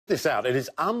this out. It is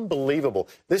unbelievable.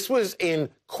 This was in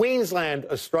Queensland,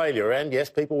 Australia, and yes,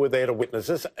 people were there to witness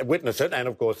it, and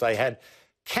of course they had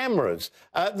cameras.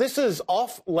 This is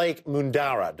off Lake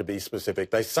Mundara, to be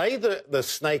specific. They say the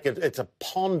snake, it's a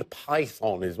pond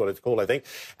python is what it's called, I think.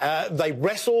 They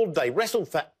wrestled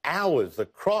for hours. The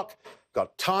croc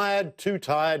got tired, too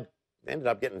tired, ended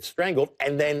up getting strangled,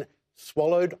 and then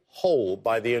swallowed whole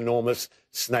by the enormous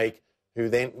snake, who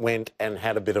then went and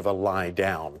had a bit of a lie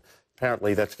down.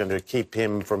 Apparently that's going to keep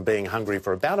him from being hungry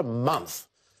for about a month,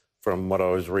 from what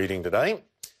I was reading today.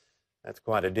 That's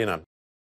quite a dinner.